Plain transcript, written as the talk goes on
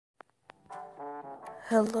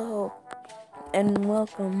Hello, and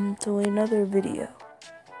welcome to another video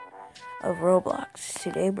of Roblox.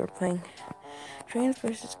 Today we're playing Trains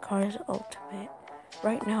vs. Cars Ultimate.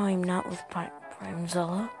 Right now I'm not with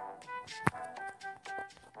PrimeZellas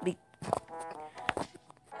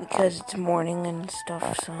because it's morning and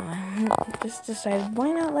stuff, so I just decided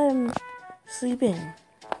why not let him sleep in.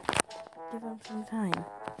 Give him some time.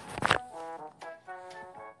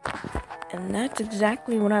 And that's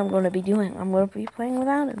exactly what I'm going to be doing. I'm going to be playing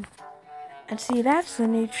without him. And see, that's the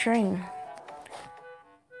new train.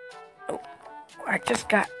 Oh,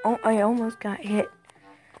 I almost got hit.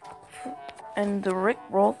 And the Rick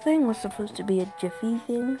Roll thing was supposed to be a Jiffy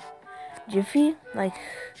thing. Jiffy? Like,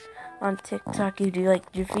 on TikTok you do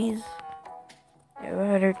like Jiffies. You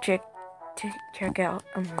better check out,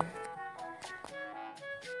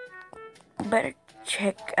 better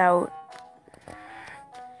check out,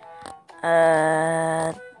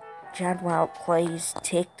 Chad Wild Plays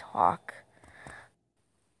TikTok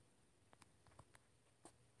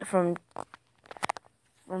from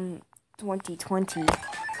 2020.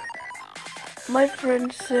 My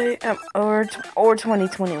friends say, or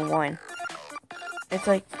 2021. It's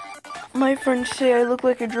like, my friends say I look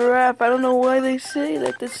like a giraffe. I don't know why they say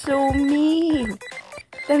that. That's so mean.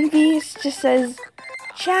 Then Beast just says,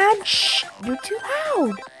 Chad, shh, you're too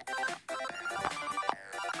loud.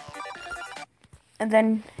 And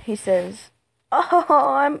then he says,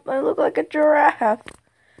 oh, I look like a giraffe.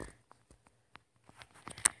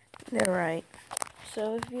 They're right.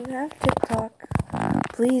 So if you have TikTok,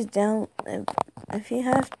 please if you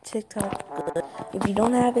have TikTok, good. If you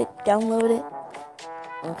don't have it, download it.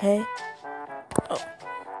 Okay? Oh.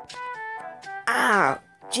 Ah,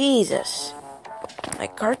 Jesus. My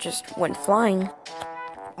car just went flying.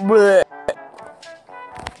 Blech.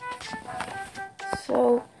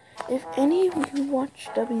 So, if any of you watch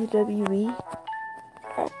WWE,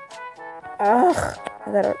 I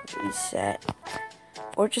gotta reset.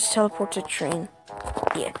 Or just teleport to train.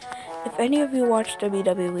 Yeah. If any of you watch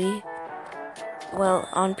WWE, well,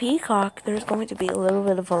 on Peacock, there's going to be a little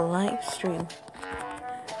bit of a live stream.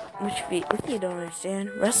 Which, if you don't understand,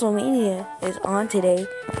 WrestleMania is on today.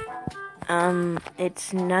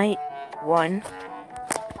 It's night 1 for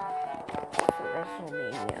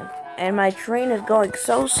WrestleMania. And my train is going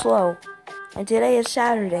so slow. And today is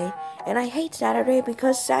Saturday. And I hate Saturday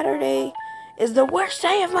because Saturday is the worst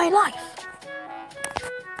day of my life.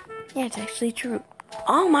 Yeah, it's actually true.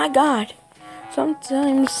 Oh my god.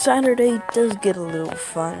 Sometimes Saturday does get a little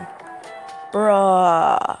fun.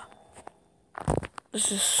 Bruh.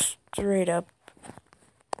 This is straight up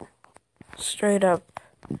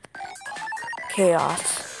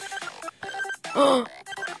chaos.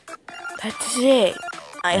 That's it.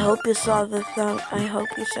 I hope you saw the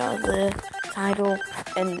title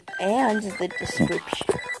and the description.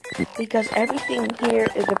 Because everything here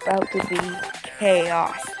is about to be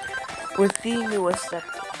chaos with the newest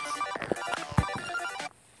updates.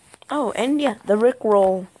 Oh, and yeah, the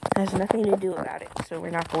Rickroll has nothing to do about it, so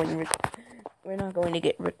we're not going to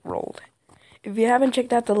get Rickrolled. If you haven't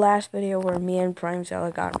checked out the last video where me and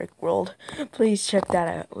PrimeZellas got Rickrolled, please check that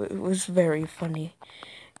out. It was very funny.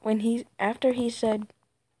 After he said,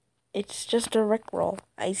 it's just a Rickroll,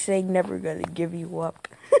 I say, never gonna give you up.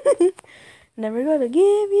 Never gonna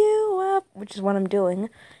give you up, which is what I'm doing.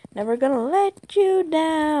 Never gonna let you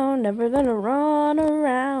down, never gonna run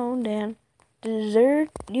around and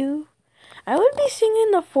desert you. I would be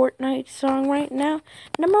singing the Fortnite song right now.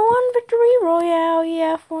 #1 victory royale,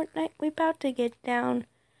 yeah, Fortnite, we about to get down.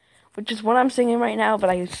 Which is what I'm singing right now, but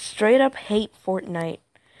I straight up hate Fortnite.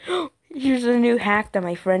 Here's a new hack that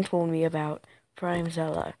my friend told me about,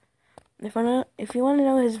 PrimeZellas. If you want to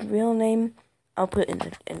know his real name, I'll put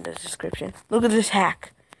it in the description. Look at this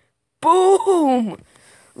hack. Boom!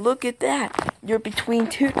 Look at that. You're between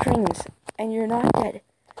 2 trains, and you're not dead.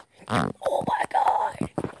 Oh my god.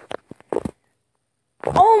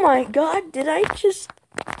 Oh my god, did I just...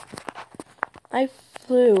 I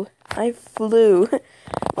flew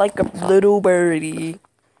like a little birdie.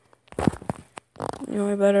 You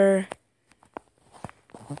know, I better...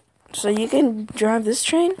 So you can drive this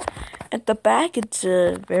train? At the back, it's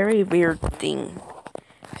a very weird thing.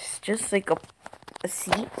 It's just like a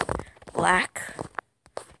seat. Black.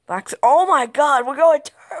 Oh my god, we're going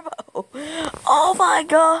turbo! Oh my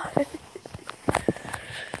god!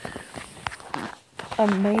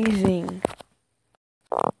 Amazing.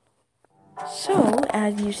 So,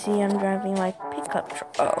 as you see, I'm driving like pickup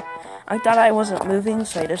truck. Oh, I thought I wasn't moving,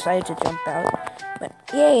 so I decided to jump out. But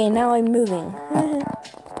yay, now I'm moving.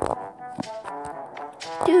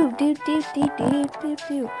 Do.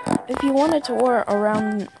 If you want a tour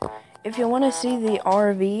around If you want to see the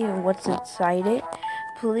RV and what's inside it,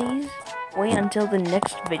 please wait until the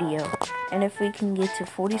next video. And if we can get to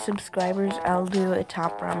 40 subscribers, I'll do a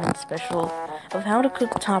top ramen special of how to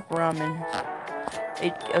cook top ramen.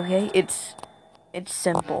 It's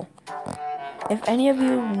simple. If any of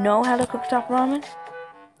you know how to cook top ramen,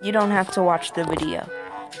 you don't have to watch the video.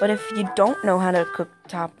 But if you don't know how to cook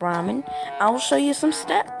top ramen, I'll show you some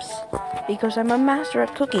steps. Because I'm a master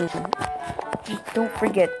at cooking. Just don't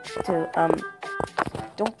forget the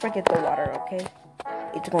water, okay?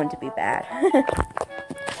 It's going to be bad.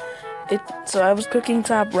 So I was cooking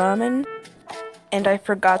top ramen, and I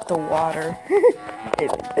forgot the water.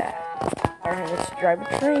 It was bad. Alright, let's drive a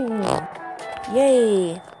train.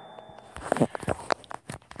 Yay!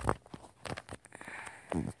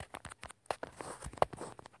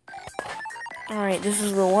 Alright, this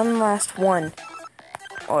is the one last one.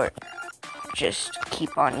 Or just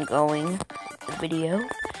keep on going. The video.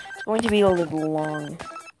 It's going to be a little long.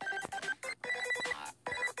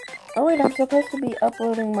 Oh wait, I'm supposed to be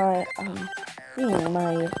uploading my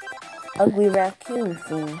my ugly raccoon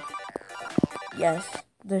thing. Yes,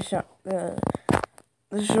 the show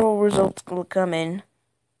results will come in.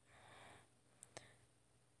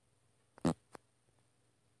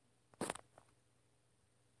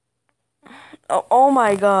 Oh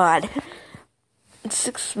my god.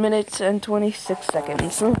 6 minutes and 26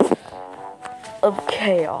 seconds of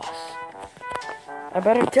chaos. I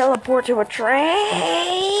better teleport to a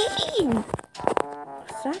train!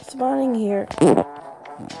 Stop spawning here.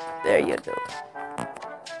 There you go.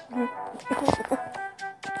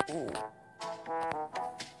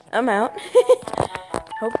 I'm out. I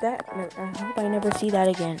hope I never see that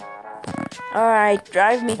again. Alright,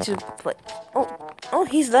 drive me to play. Oh,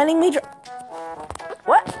 he's letting me drive.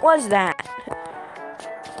 What was that?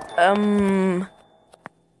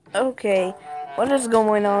 Okay. What is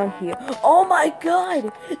going on here? Oh my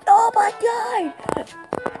god! Oh my god!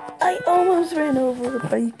 I almost ran over a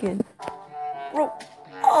bacon. Bro.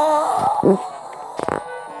 Oh!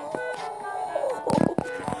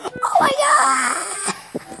 Oh my god!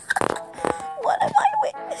 What am I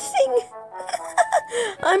witnessing?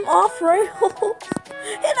 I'm off rails.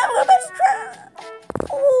 And I'm gonna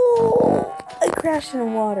Oh! I crashed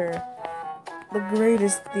in water. The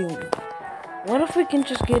greatest thing. What if we can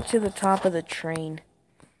just get to the top of the train?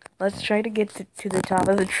 Let's try to get to the top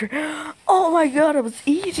of the train. Oh my god, it was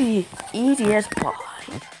easy. Easy as pie.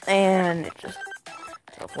 And it just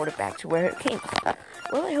teleported back to where it came from.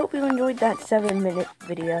 Well, I hope you enjoyed that 7-minute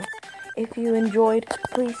video. If you enjoyed,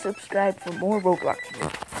 please subscribe for more Roblox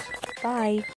videos. Bye.